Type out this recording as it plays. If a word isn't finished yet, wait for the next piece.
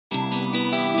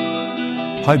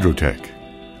Hydrotech,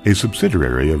 a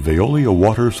subsidiary of Veolia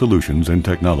Water Solutions and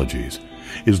Technologies,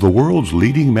 is the world's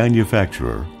leading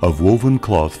manufacturer of woven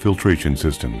cloth filtration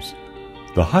systems.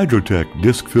 The Hydrotech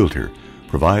Discfilter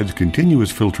provides continuous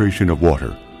filtration of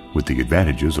water with the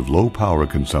advantages of low power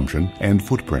consumption and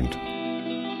footprint.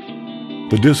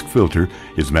 The disc filter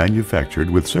is manufactured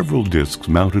with several discs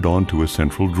mounted onto a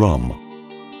central drum.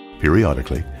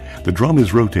 Periodically, the drum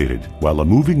is rotated while a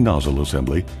moving nozzle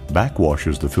assembly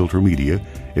backwashes the filter media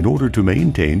in order to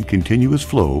maintain continuous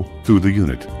flow through the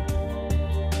unit.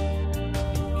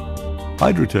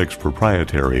 Hydrotech's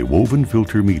proprietary woven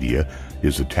filter media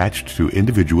is attached to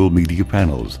individual media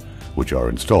panels, which are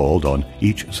installed on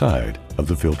each side of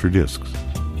the filter discs.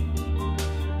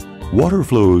 Water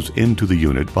flows into the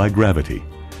unit by gravity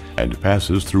and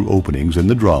passes through openings in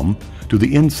the drum to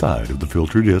the inside of the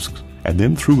filter discs and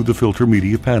then through the filter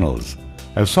media panels.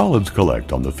 As solids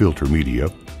collect on the filter media,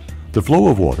 the flow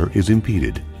of water is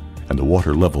impeded and the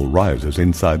water level rises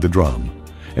inside the drum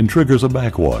and triggers a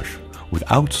backwash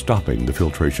without stopping the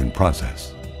filtration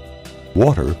process.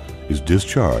 Water is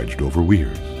discharged over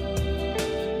weirs.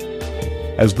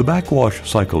 As the backwash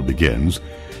cycle begins,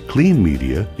 clean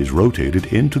media is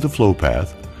rotated into the flow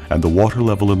path and the water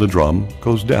level in the drum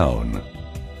goes down.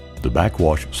 The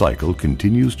backwash cycle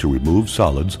continues to remove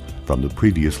solids from the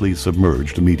previously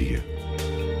submerged media.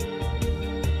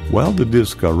 While the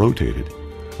discs are rotated,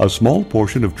 a small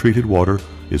portion of treated water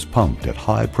is pumped at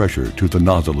high pressure to the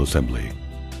nozzle assembly.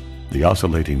 The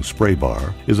oscillating spray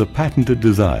bar is a patented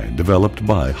design developed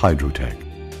by Hydrotech.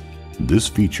 This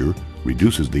feature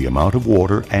reduces the amount of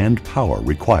water and power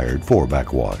required for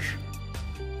backwash.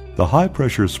 The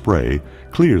high-pressure spray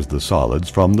clears the solids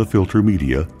from the filter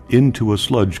media into a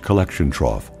sludge collection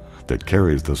trough that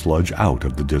carries the sludge out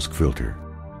of the disc filter.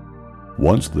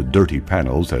 Once the dirty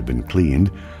panels have been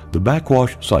cleaned, the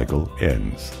backwash cycle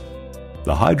ends.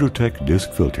 The Hydrotech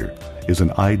disc filter is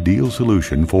an ideal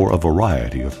solution for a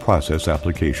variety of process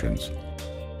applications.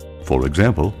 For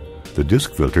example, the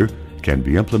disc filter can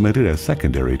be implemented as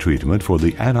secondary treatment for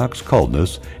the anox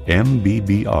coldness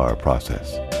MBBR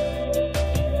process.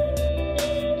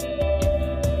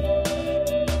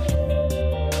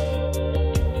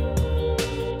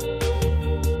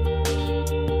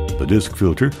 The disc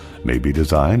filter may be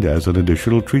designed as an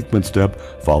additional treatment step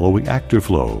following active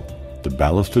flow, the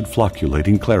ballasted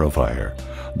flocculating clarifier,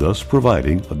 thus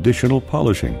providing additional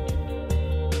polishing.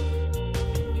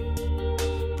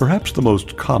 Perhaps the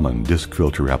most common disc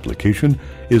filter application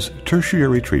is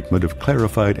tertiary treatment of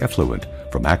clarified effluent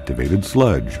from activated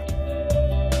sludge.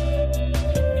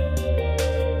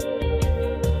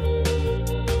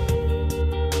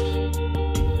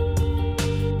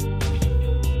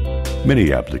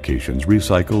 Many applications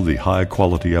recycle the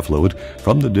high-quality effluent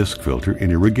from the disc filter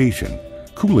in irrigation,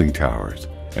 cooling towers,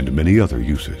 and many other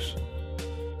uses.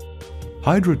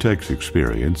 Hydrotech's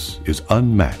experience is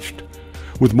unmatched,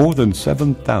 with more than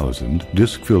 7,000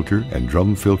 disc filter and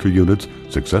drum filter units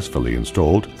successfully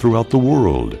installed throughout the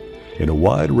world in a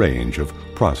wide range of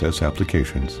process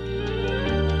applications.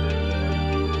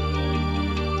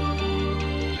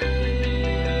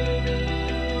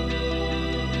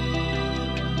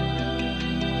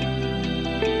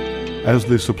 As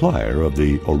the supplier of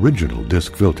the original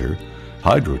disc filter,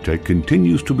 Hydrotech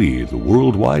continues to be the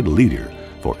worldwide leader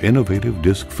for innovative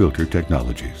disc filter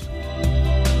technologies.